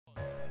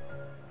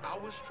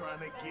was trying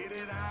to get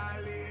it how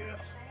I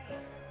live.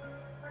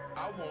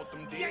 I want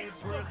them dead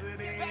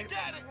presidents.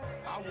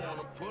 I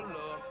wanna pull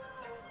up,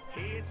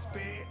 head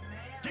spin,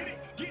 get it,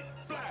 get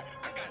fly.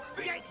 I got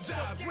 6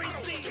 jobs, I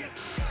don't get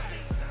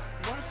tired.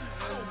 Once you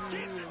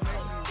make me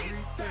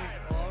rethink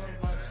all of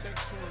my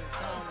sexual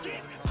encounters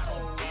in my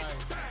whole life,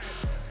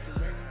 to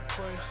make me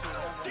question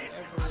if I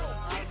never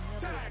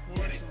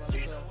forced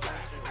myself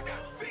out. I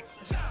got 6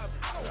 jobs,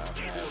 I don't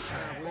get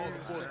tired.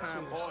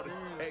 Full-time artist,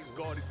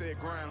 ex-Gardy said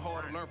grind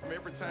harder, learn from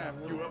every time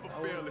you ever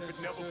fail. If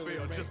it never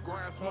failed, just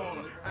grind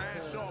smarter. I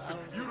ain't sharpen,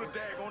 you the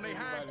dag on they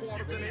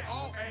hindquarters and they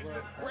all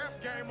acting. Rap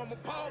game, I'm a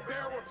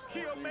pallbearer.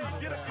 Kill me,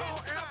 get a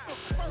call after.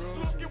 First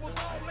look, it was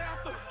all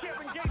laughter.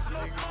 Kevin Gates,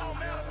 no small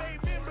matter.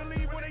 Made men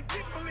believe when they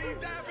didn't believe.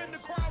 Dive in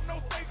the crowd, no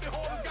safety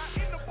holders. Got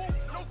in the booth,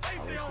 no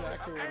safety on.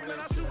 Aiming,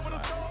 I shoot for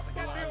the stars.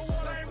 Got the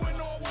award, I ain't win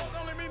no awards.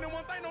 Only meaning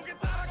one thing, don't get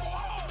tired, I go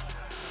hard.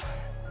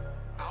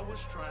 I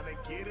was trying to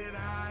get it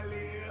how I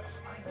live.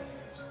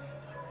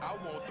 I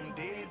want them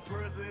dead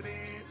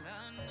presidents. I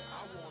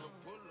wanna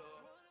pull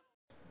up.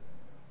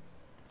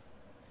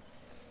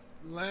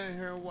 Laying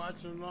here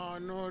watching Law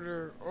and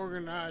Order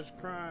Organized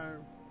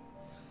Crime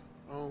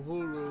on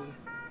Hulu.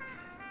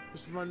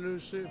 This is my new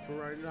shit for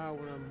right now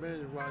when I'm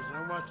binge watching.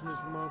 I'm watching this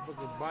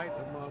motherfucker bite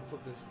the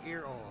motherfucker's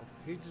ear off.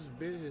 He just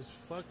bit his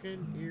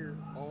fucking ear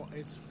off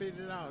and spit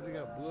it out. He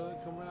got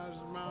blood coming out of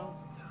his mouth.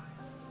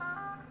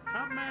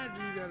 How mad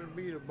do you gotta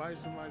be to bite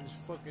somebody's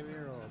fucking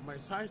ear off?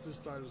 Mike Tyson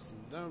started some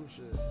dumb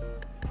shit.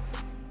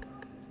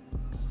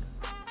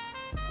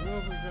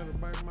 Motherfucker trying to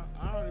bite my...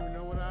 I don't even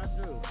know what I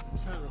do. I'm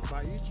trying to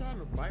bite... You trying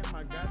to bite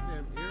my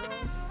goddamn ear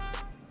off?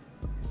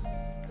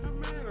 How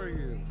mad are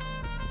you?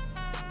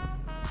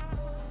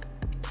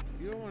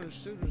 You don't want to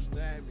shoot or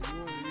stab me. You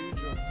want to use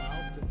your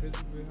mouth to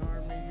physically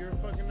harm me? You're a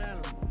fucking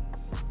animal.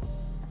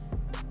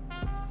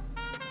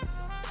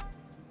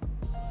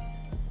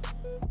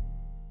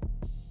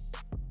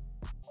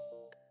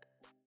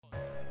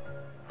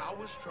 I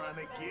was trying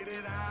to get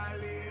it how I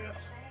live.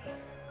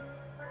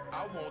 I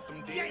want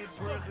them dead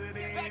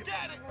presidents.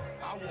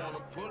 I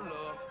wanna pull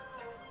up,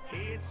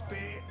 head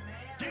spin,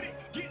 get it,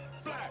 get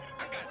fly.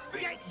 I got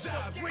 6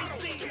 jobs, I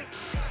don't get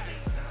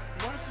tired.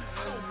 Once you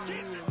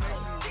make me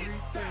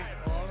rethink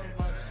all of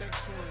my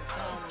sexual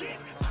encounters in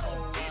my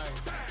whole life,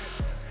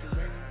 to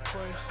make me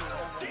question if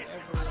I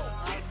never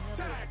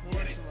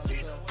forced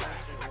myself out.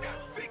 I got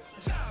 6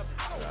 jobs,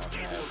 I don't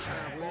get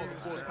tired.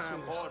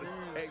 Full-time artist,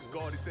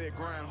 ex-Gardy said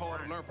grind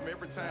harder, learn from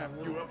every time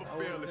you ever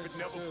fail. If it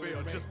never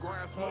failed, just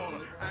grind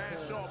smarter. I ain't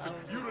sharpen,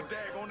 you the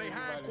dag on they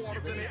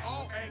hindquarters and they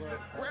all acting.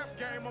 Rap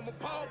game, I'm a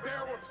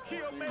pallbearer.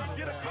 Kill me,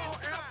 get a call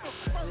after.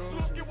 First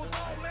look, it was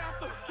all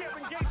laughter.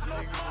 Kevin Gates, no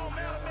small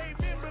matter. Made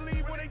men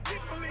believe when they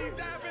didn't believe.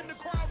 Dive in the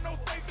crowd, no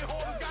safety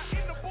holders. Got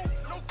in the booth,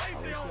 no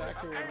safety on.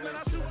 Aiming,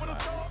 I shoot for the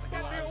stars.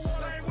 Got the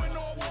award, I ain't win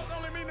no awards.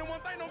 Only meaning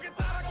one thing, don't get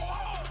tired, I go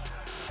hard.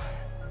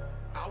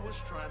 I was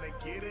trying to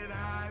get it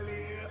how I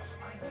live.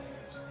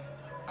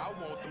 I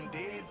want them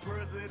dead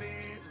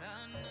presidents.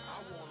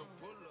 I wanna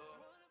pull up.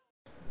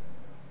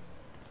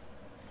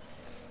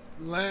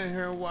 Laying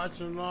here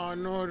watching Law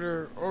and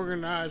Order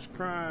Organized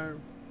Crime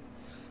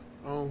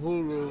on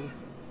Hulu.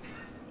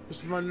 This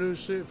is my new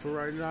shit for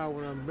right now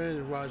when I'm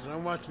binge watching.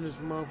 I'm watching this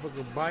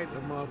motherfucker bite the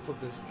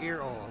motherfucker's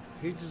ear off.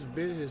 He just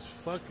bit his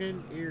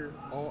fucking ear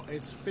off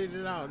and spit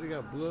it out. He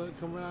got blood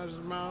coming out of his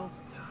mouth.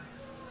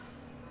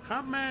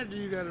 How mad do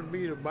you gotta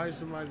be to bite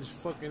somebody's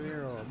fucking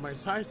ear off? Mike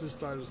Tyson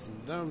started some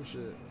dumb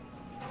shit.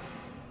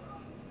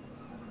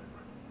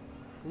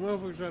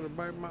 Motherfucker trying to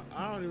bite my...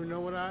 I don't even know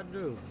what I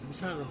do. I'm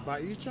trying to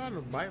bite... You trying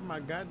to bite my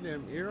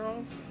goddamn ear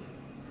off?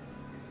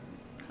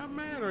 How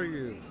mad are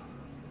you?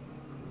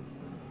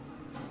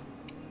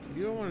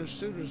 You don't want to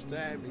shoot or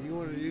stab me. You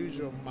want to use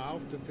your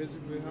mouth to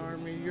physically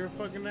harm me? You're a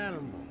fucking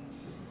animal.